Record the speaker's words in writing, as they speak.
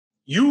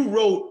you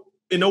wrote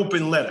an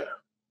open letter.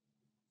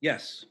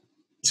 Yes.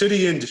 To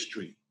the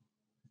industry.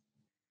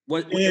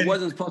 It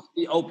wasn't supposed to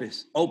be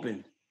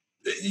open.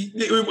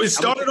 It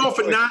started off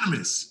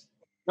anonymous.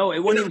 No, it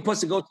wasn't even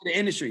supposed to go to the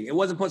industry. It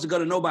wasn't supposed to go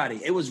to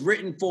nobody. It was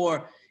written to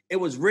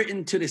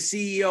the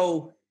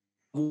CEO,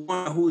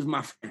 who's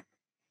my friend.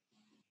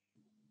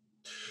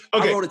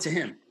 Okay. I wrote it to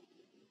him.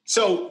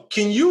 So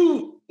can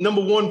you,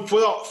 number one, for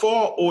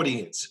our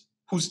audience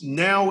who's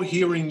now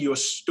hearing your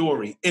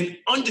story and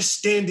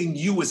understanding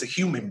you as a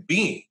human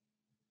being.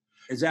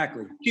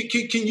 Exactly.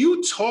 Can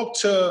you talk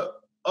to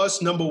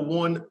us, number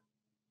one,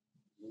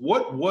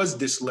 what was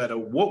this letter?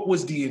 What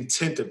was the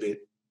intent of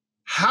it?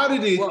 How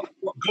did it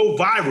go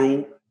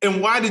viral?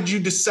 And why did you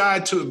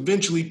decide to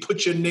eventually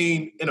put your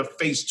name and a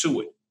face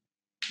to it?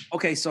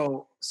 Okay,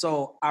 so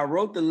I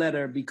wrote the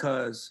letter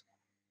because,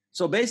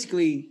 so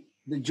basically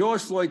the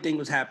George Floyd thing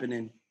was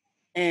happening.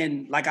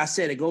 And like I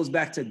said, it goes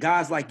back to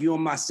guys like you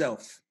and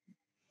myself.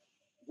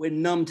 We're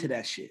numb to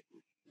that shit.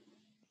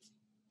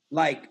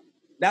 Like,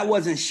 that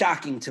wasn't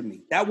shocking to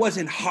me. That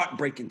wasn't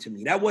heartbreaking to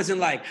me. That wasn't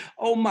like,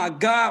 oh my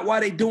God, why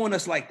are they doing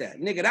us like that?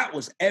 Nigga, that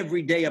was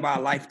every day of our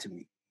life to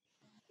me,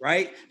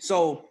 right?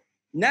 So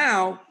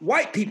now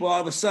white people all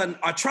of a sudden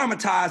are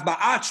traumatized by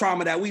our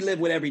trauma that we live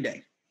with every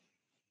day.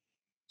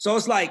 So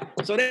it's like,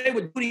 so they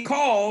would do these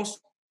calls,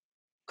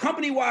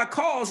 company-wide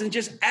calls, and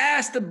just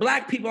ask the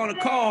black people on the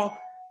call,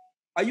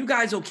 are you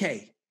guys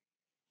okay?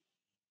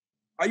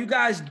 Are you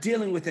guys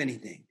dealing with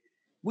anything?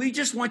 We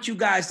just want you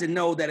guys to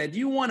know that if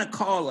you want to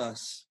call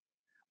us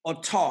or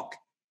talk,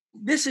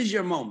 this is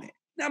your moment.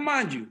 Now,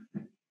 mind you,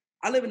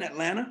 I live in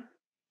Atlanta.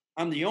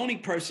 I'm the only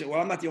person.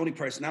 Well, I'm not the only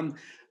person.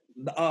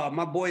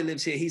 My boy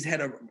lives here. He's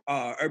head of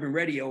urban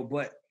radio,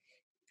 but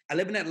I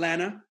live in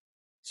Atlanta.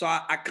 So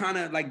I kind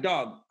of like,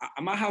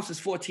 my house is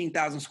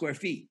 14,000 square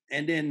feet.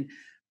 And then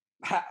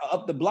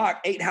up the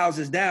block, 8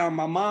 houses down,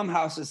 my mom's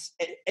house is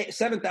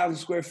 7,000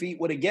 square feet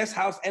with a guest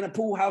house and a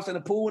pool house and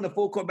a pool and a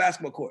full court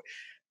basketball court.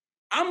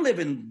 I'm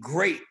living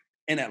great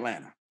in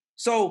Atlanta.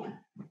 So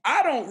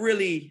I'm not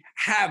really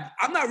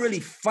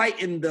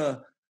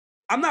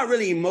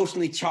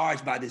emotionally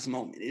charged by this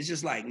moment. It's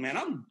just like, man,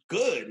 I'm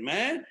good,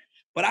 man.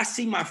 But I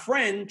see my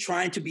friend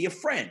trying to be a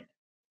friend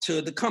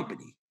to the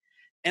company.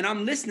 And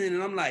I'm listening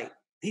and I'm like,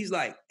 he's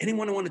like,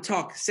 anyone want to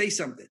talk, say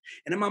something.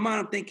 And in my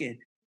mind, I'm thinking,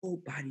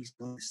 nobody's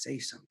going to say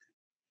something.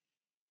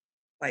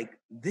 Like,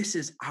 this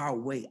is our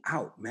way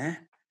out, man.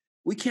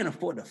 We can't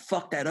afford to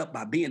fuck that up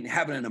by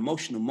having an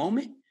emotional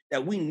moment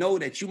that we know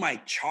that you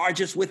might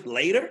charge us with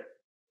later.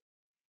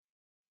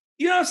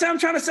 You know what I'm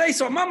trying to say?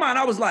 So in my mind,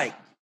 I was like,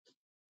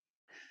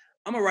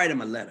 I'm going to write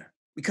him a letter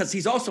because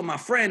he's also my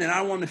friend and I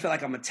don't want him to feel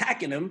like I'm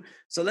attacking him.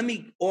 So let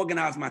me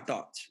organize my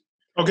thoughts.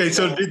 Okay,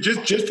 so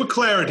just for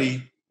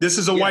clarity, this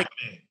is a white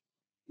man.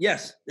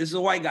 Yes, this is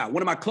a white guy.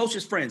 One of my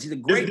closest friends. He's a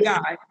great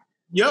guy.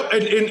 Yep,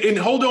 and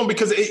hold on,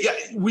 because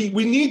we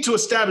need to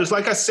establish,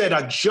 like I said,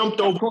 I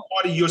jumped over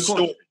part of your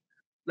story.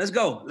 Let's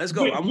go.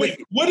 I'm with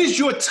you. What is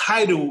your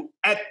title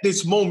at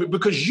this moment?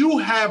 Because you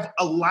have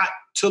a lot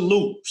to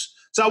lose.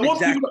 So I want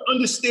people to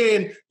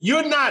understand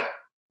you're not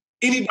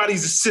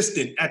anybody's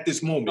assistant at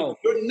this moment. No,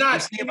 you're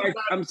not.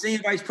 I'm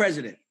senior vice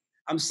president.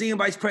 I'm senior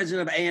vice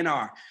president of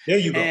A&R. There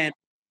you go.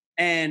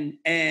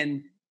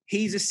 And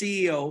he's a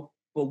CEO,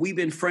 but we've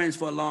been friends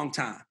for a long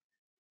time.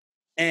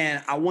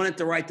 And I wanted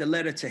to write the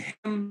letter to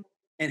him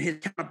and his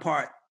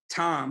counterpart,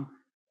 Tom,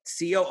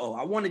 COO.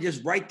 I want to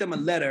just write them a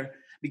letter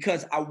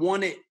because I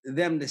wanted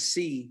them to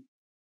see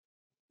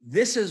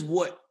this is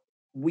what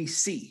we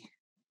see.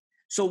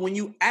 So when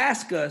you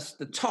ask us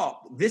to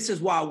talk, this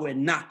is why we're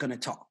not going to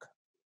talk.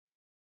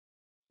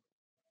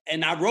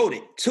 And I wrote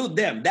it to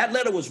them. That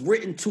letter was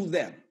written to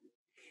them.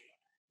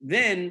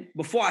 Then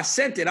before I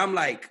sent it, I'm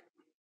like,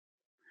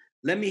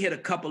 let me hit a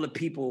couple of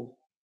people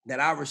that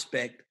I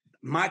respect,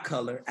 my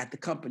color at the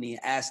company,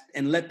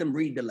 and let them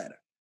read the letter.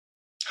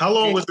 How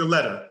long was the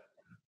letter?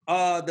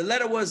 The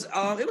letter was,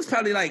 it was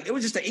probably like, it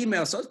was just an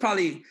email. So it's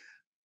probably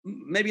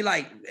maybe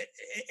like,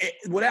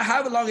 whatever,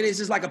 however long it is,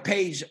 it's like a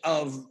page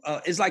of,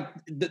 it's like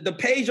the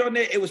page on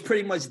there, it was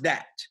pretty much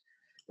that.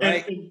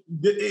 Right? And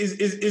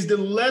is the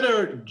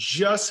letter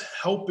just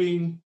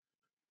helping?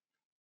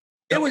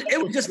 It was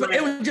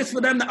just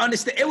for them to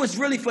understand. It was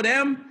really for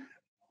them.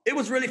 It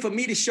was really for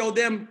me to show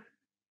them,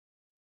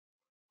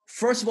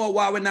 first of all,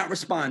 why we're not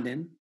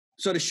responding.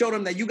 So to show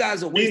them that you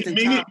guys are wasting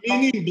time.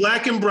 Meaning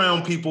black and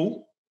brown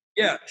people.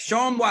 Yeah,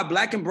 show them why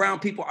black and brown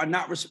people are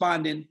not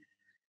responding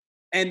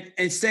and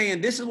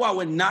saying this is why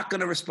we're not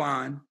going to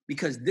respond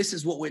because this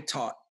is what we're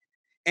taught.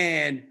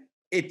 And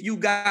if you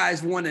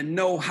guys want to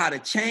know how to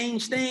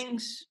change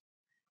things,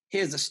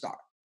 here's the start.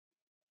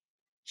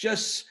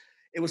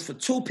 It was for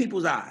two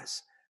people's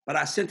eyes, but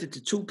I sent it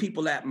to two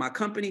people at my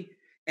company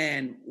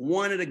and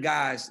one of the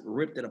guys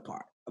ripped it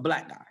apart, a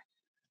black guy.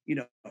 You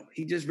know,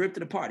 he just ripped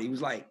it apart. He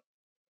was like,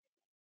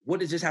 what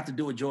does this have to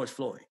do with George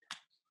Floyd?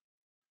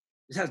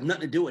 This has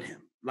nothing to do with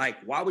him. Like,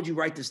 why would you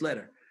write this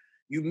letter?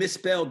 You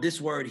misspelled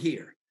this word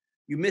here.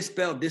 You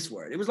misspelled this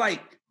word. It was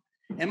like,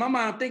 in my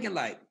mind, I'm thinking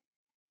like,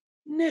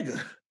 nigga,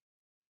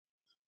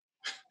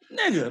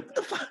 nigga, what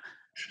the fuck?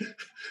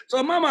 So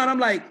in my mind, I'm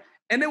like,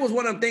 and it was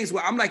one of them things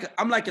where I'm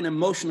like an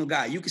emotional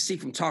guy. You can see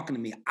from talking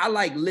to me. I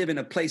like live in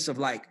a place of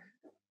like,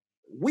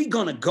 we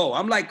gonna go.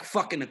 I'm like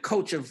fucking a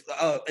coach of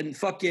and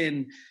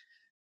fucking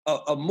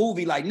a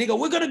movie. Like, nigga,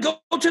 we're gonna go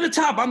to the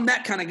top. I'm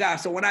that kind of guy.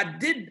 So when I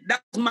did,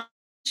 that was my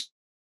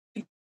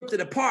to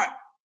the part.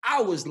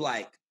 I was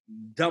like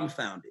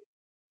dumbfounded.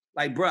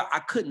 Like, bro, I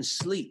couldn't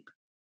sleep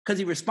because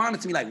he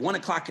responded to me like 1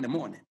 o'clock in the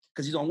morning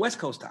because he's on West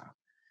Coast time.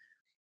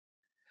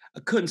 I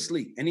couldn't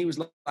sleep, and he was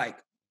like,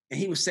 and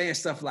he was saying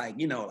stuff like,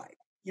 like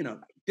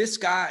this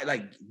guy,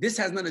 like this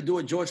has nothing to do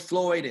with George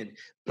Floyd, and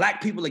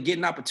black people are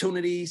getting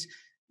opportunities.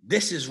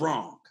 This is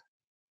wrong.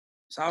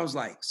 So I was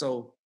like,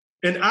 so.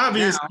 And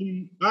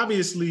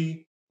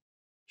obviously,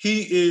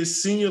 he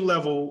is senior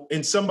level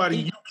and somebody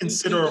you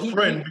consider a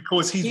friend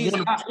because he's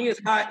one of he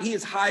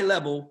is high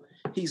level.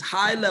 He's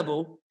high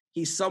level.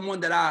 He's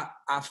someone that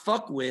I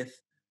fuck with,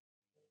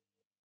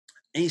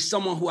 and he's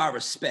someone who I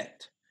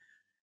respect.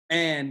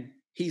 And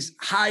he's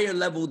higher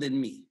level than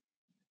me.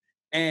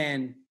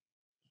 And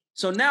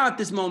so now at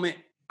this moment,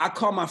 I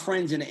call my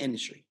friends in the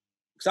industry.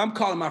 So I'm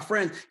calling my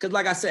friends because,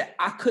 like I said,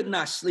 I could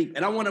not sleep.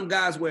 And I'm one of them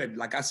guys where,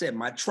 like I said,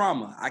 my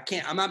trauma,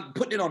 I'm not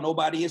putting it on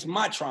nobody. It's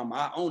my trauma.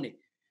 I own it.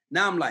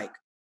 Now I'm like,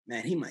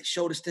 man, he might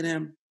show this to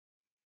them.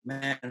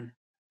 Man,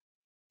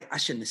 I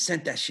shouldn't have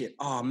sent that shit.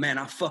 Oh, man,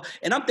 I fuck.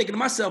 And I'm thinking to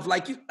myself,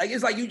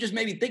 it's like you just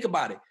made me think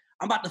about it.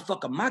 I'm about to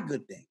fuck up my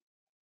good thing.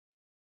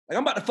 Like,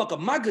 I'm about to fuck up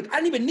my good. I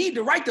didn't even need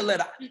to write the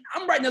letter.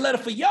 I'm writing the letter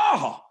for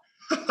y'all.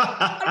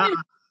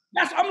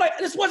 I'm like,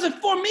 this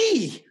wasn't for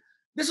me.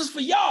 This was for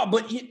y'all.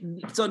 But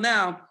so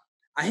now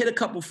I hit a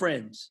couple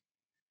friends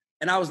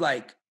and I was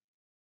like,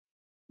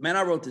 man,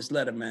 I wrote this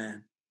letter,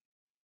 man.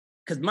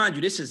 Because mind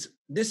you, this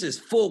is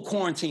full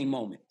quarantine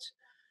moment.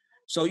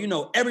 So,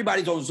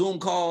 everybody's on Zoom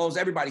calls,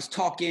 everybody's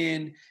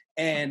talking,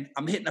 and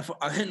I'm hitting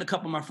a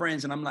couple of my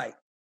friends and I'm like,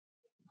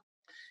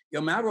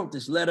 yo, man, I wrote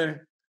this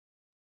letter.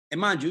 And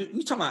mind you,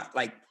 we talking about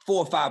like 4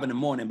 or 5 in the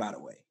morning, by the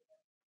way.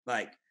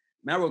 Like,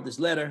 man, I wrote this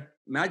letter.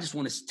 Man, I just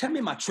want to tell me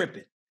am I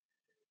tripping?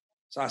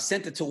 So I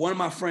sent it to one of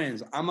my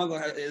friends.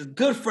 A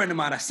good friend of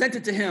mine. I sent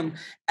it to him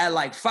at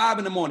like 5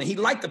 in the morning. He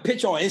liked the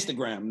picture on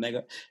Instagram,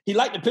 nigga. He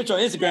liked the picture on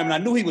Instagram, and I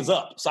knew he was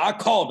up. So I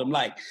called him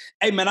like,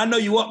 hey, man, I know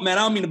you up, man.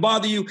 I don't mean to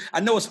bother you. I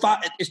know it's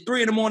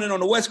 3 in the morning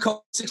on the West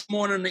Coast, 6 in the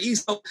morning on the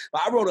East Coast,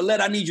 but I wrote a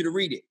letter. I need you to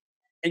read it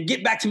and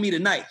get back to me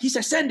tonight. He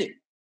said, send it.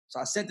 So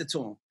I sent it to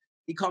him.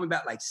 He called me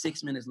back like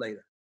 6 minutes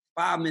later,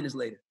 5 minutes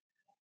later.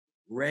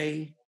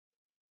 Ray,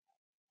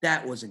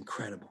 that was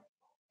incredible.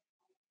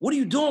 What are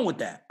you doing with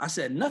that? I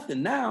said,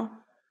 nothing now.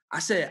 I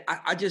said,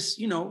 I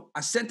just,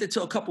 I sent it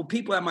to a couple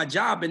people at my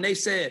job and they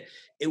said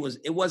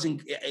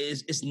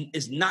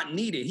it's not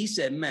needed. He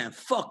said, man,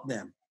 fuck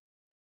them.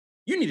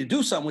 You need to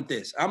do something with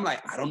this. I'm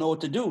like, I don't know what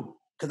to do.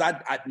 Cause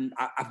I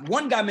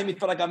one guy made me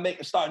feel like I'm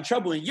starting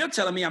trouble and you're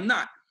telling me I'm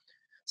not.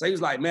 So he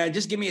was like, man,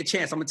 just give me a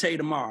chance. I'm gonna tell you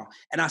tomorrow.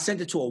 And I sent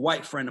it to a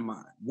white friend of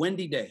mine,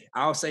 Wendy Day.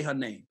 I'll say her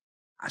name.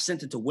 I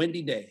sent it to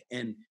Wendy Day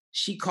and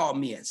she called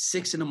me at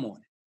 6 in the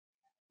morning.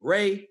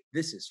 Ray,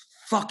 this is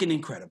fucking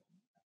incredible.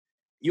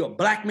 You're a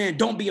black man.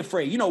 Don't be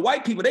afraid.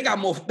 White people, they got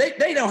more,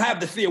 they don't have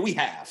the fear we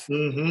have.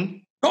 Mm-hmm.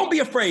 Don't be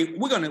afraid.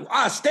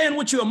 I'll stand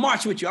with you and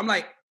march with you. I'm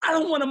like, I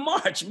don't want to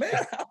march,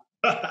 man.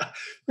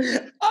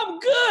 I'm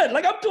good.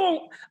 Like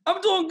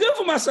I'm doing good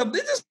for myself.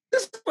 This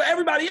is for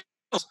everybody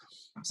else.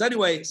 So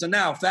anyway, so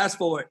now fast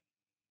forward.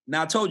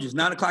 Now I told you it's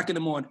 9 o'clock in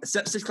the morning,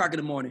 6 o'clock in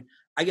the morning.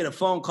 I get a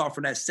phone call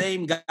from that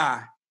same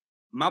guy,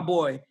 my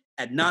boy,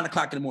 at 9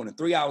 o'clock in the morning,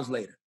 3 hours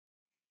later.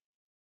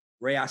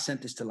 Ray, I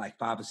sent this to like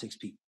 5 or 6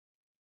 people.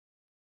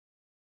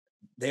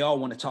 They all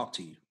want to talk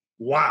to you.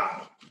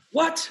 Wow.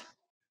 What?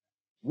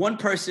 One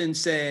person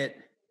said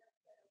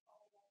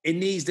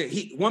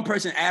one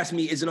person asked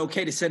me, is it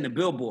okay to send a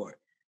billboard?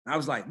 And I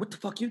was like, what the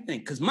fuck you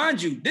think? Because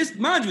mind you,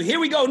 here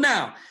we go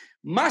now.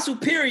 My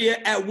superior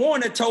at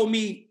Warner told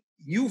me,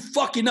 you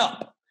fucking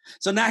up.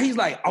 So now he's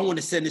like, I want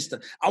to send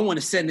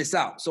this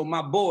out. So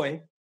my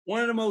boy,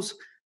 one of the most,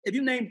 if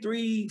you name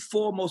 3,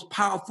 4 most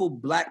powerful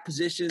black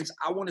positions,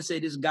 I want to say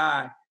this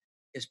guy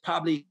is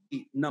probably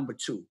number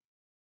 2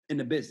 in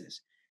the business.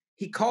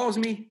 He calls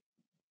me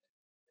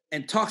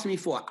and talks to me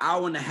for an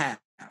hour and a half.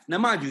 Now,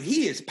 mind you,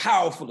 he is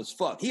powerful as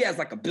fuck. He has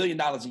like $1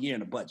 billion a year in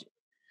the budget.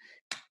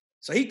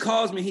 So he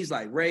calls me. He's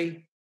like,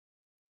 Ray,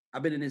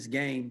 I've been in this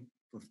game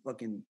for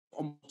fucking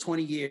almost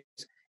 20 years,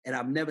 and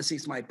I've never seen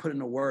somebody put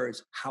into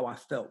words how I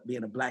felt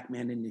being a black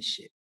man in this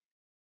shit.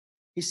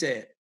 He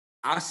said,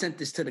 I sent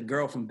this to the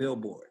girl from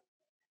Billboard.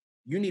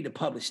 You need to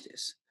publish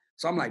this.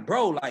 So I'm like,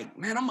 bro, like,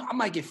 man, I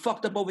might get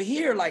fucked up over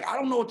here. Like, I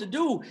don't know what to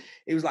do.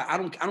 It was like,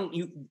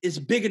 it's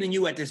bigger than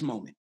you at this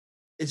moment.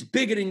 It's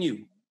bigger than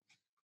you.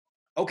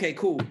 Okay,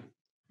 cool.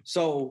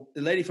 So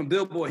the lady from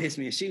Billboard hits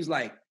me and she was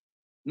like,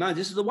 man,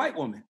 this is a white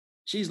woman.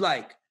 She's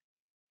like,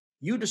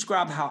 you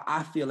described how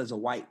I feel as a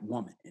white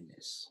woman in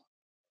this.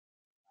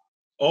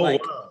 Oh,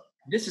 like, wow.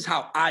 This is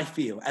how I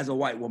feel as a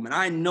white woman.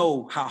 I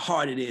know how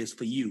hard it is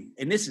for you.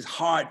 And this is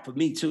hard for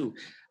me too.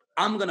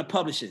 I'm going to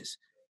publish this.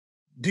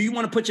 do you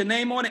want to put your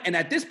name on it? And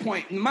at this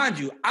point, mind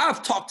you,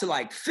 I've talked to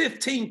like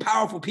 15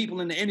 powerful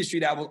people in the industry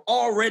that was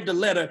all read the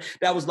letter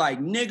that was like,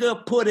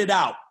 nigga, put it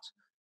out.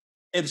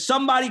 If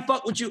somebody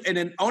fuck with you, and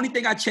then only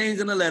thing I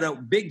changed in the letter,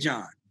 Big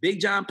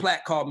John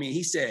Platt called me and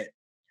he said,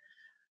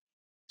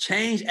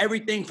 change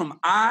everything from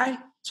I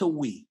to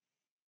we,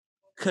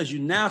 because you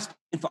now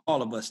speaking for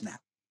all of us now.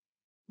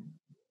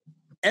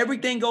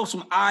 Everything goes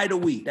from I to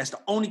we. That's the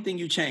only thing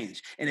you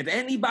change. And if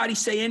anybody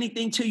say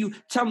anything to you,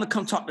 tell them to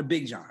come talk to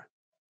Big John.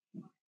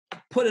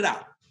 Put it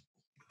out.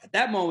 At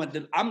that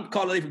moment, I'm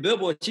calling a lady from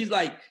Billboard. She's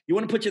like, you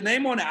want to put your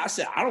name on it? I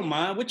said, I don't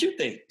mind. What you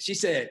think? She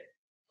said,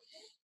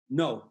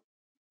 no,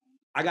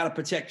 I got to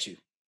protect you.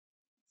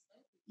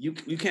 You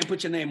can't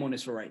put your name on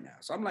this for right now.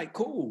 So I'm like,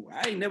 cool.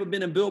 I ain't never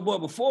been in Billboard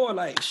before.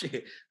 Like,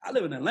 shit, I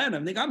live in Atlanta.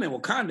 Nigga, I'm in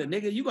Wakanda.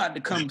 Nigga, you got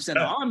to come send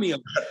an army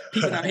of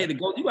people out here to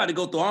go. You got to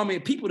go through an army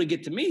of people to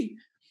get to me.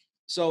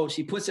 So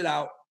she puts it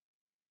out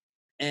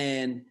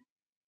and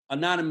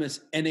anonymous,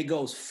 and it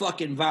goes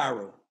fucking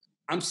viral.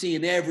 I'm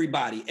seeing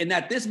everybody. And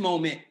at this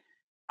moment,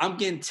 I'm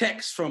getting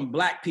texts from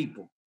Black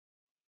people.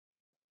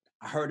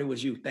 I heard it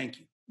was you. Thank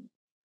you.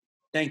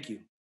 Thank you.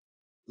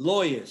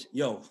 Lawyers,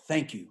 yo,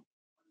 thank you.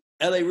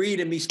 L.A.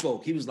 Reid and me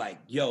spoke. He was like,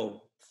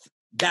 yo,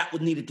 that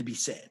was needed to be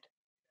said.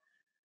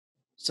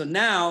 So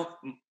now,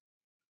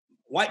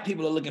 white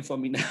people are looking for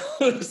me now.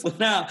 So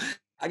now,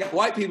 I got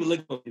white people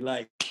looking for me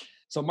like,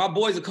 so my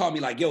boys will call me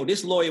like, yo,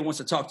 this lawyer wants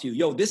to talk to you.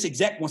 Yo, this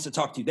exec wants to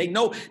talk to you. They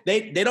know,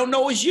 they don't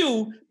know it's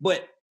you,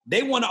 but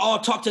they want to all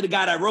talk to the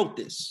guy that wrote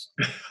this.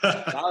 So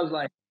I was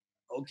like,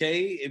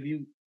 okay,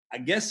 I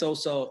guess so.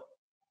 So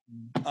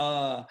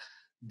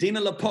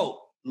Dina LaPote,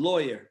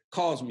 lawyer,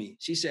 calls me.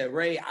 She said,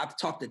 Ray, I've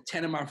talked to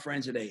 10 of my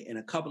friends today, and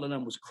a couple of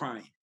them was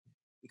crying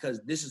because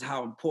this is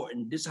how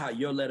important, this is how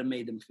your letter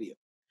made them feel.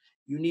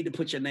 You need to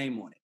put your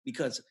name on it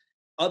because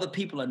other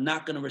people are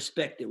not going to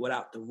respect it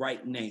without the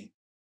right name.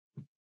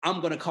 I'm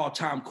going to call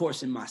Tom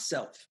Corson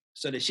myself.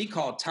 So that she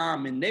called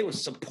Tom, and they were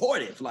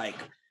supportive. Like,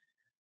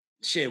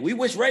 shit, we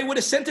wish Ray would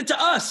have sent it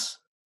to us.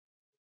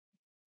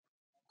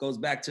 Goes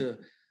back to,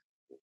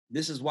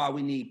 this is why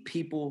we need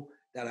people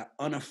that are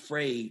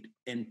unafraid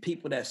and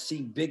people that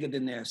see bigger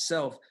than their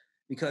self,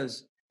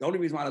 because the only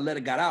reason why the letter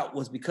got out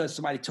was because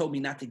somebody told me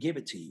not to give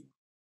it to you.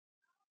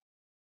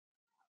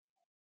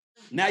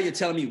 Now you're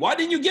telling me, why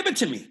didn't you give it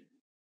to me?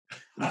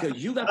 Because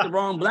you got the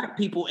wrong Black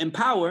people in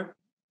power.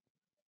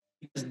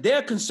 Because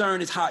their concern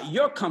is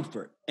your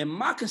comfort, and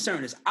my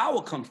concern is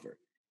our comfort.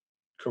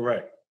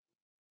 Correct.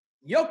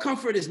 Your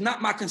comfort is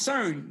not my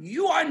concern.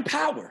 You are in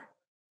power.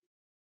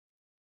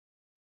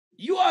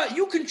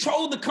 You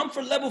control the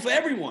comfort level for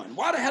everyone.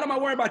 Why the hell am I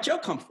worried about your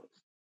comfort?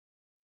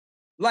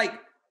 Like,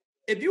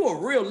 if you're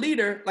a real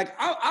leader, like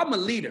I'm a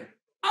leader.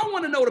 I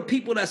want to know the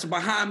people that's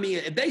behind me.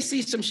 If they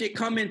see some shit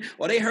coming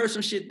or they heard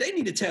some shit, they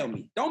need to tell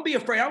me. Don't be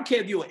afraid. I don't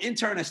care if you're an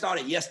intern that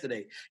started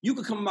yesterday. You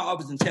can come in my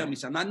office and tell me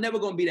something. I'm never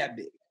going to be that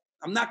big.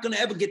 I'm not going to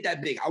ever get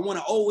that big. I want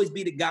to always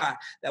be the guy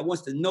that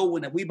wants to know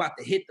when we about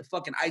to hit the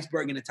fucking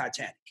iceberg in the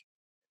Titanic.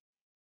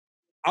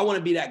 I want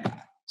to be that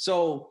guy.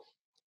 So,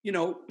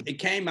 it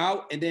came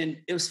out, and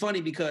then it was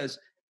funny because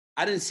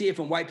I didn't see it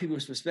from white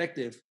people's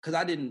perspective because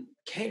I didn't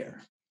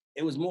care.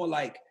 It was more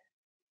like,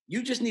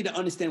 you just need to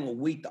understand what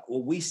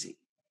we see.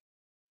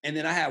 And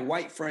then I had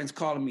white friends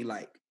calling me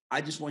like,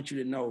 I just want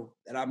you to know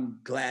that I'm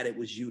glad it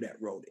was you that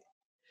wrote it.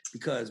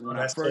 Because when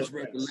I first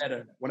read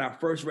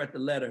the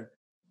letter,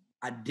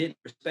 I didn't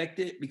respect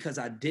it because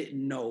I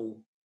didn't know.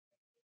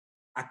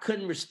 I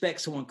couldn't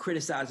respect someone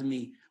criticizing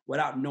me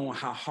without knowing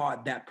how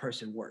hard that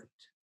person worked.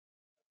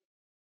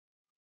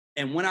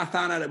 And when I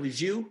found out it was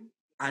you,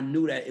 I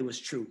knew that it was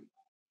true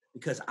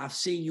because I've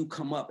seen you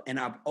come up, and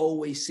I've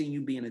always seen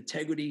you be an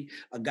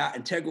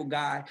integral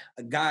guy,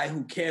 a guy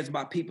who cares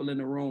about people in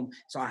the room.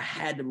 So I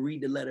had to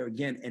read the letter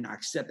again, and I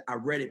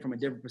read it from a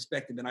different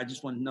perspective, and I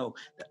just want to know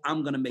that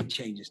I'm going to make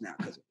changes now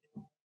because of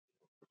it.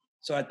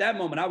 So at that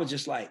moment, I was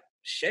just like,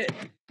 shit,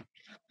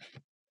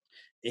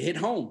 it hit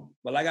home.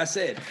 But like I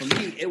said, for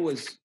me,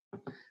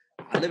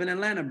 I live in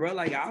Atlanta, bro.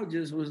 Like, I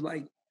just was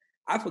like,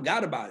 I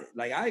forgot about it.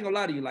 Like, I ain't gonna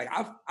lie to you. Like,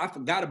 I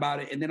forgot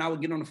about it. And then I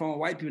would get on the phone with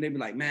white people. They'd be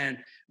like, man,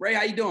 Ray,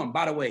 how you doing?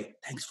 By the way,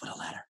 thanks for the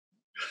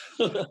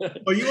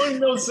letter. Well, you want to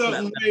know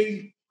something,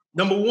 Ray?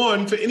 Number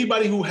one, for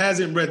anybody who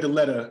hasn't read the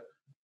letter,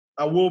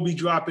 I will be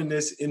dropping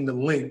this in the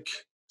link.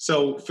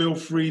 So feel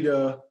free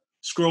to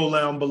scroll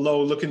down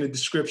below, look in the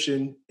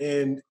description,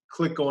 and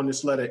click on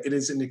this letter. It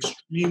is an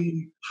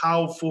extremely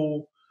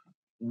powerful,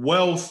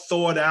 well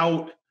thought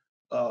out,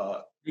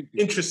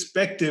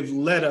 introspective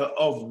letter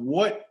of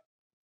what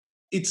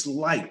it's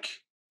like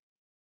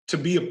to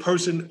be a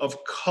person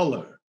of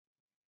color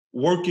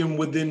working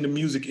within the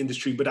music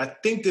industry. But I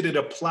think that it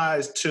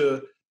applies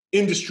to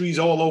industries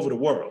all over the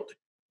world.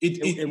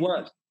 It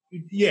was.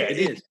 Yeah, it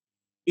is.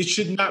 It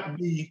should not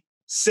be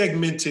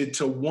segmented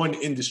to one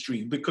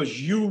industry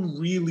because you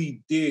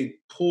really did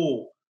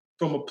pull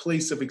from a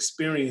place of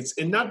experience,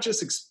 and not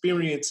just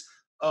experience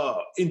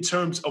in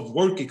terms of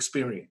work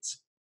experience.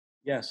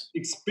 Yes.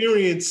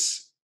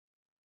 Experience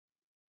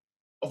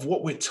of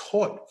what we're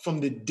taught from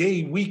the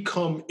day we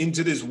come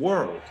into this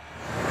world.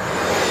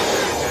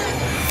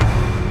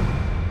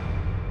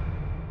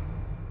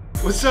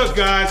 What's up,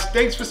 guys?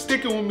 Thanks for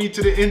sticking with me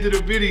to the end of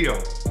the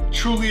video.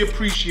 Truly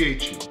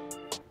appreciate you.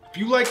 If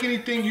you like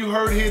anything you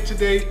heard here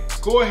today,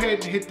 go ahead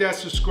and hit that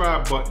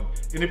subscribe button.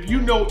 And if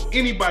you know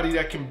anybody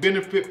that can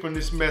benefit from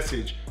this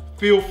message,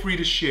 feel free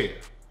to share.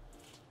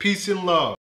 Peace and love.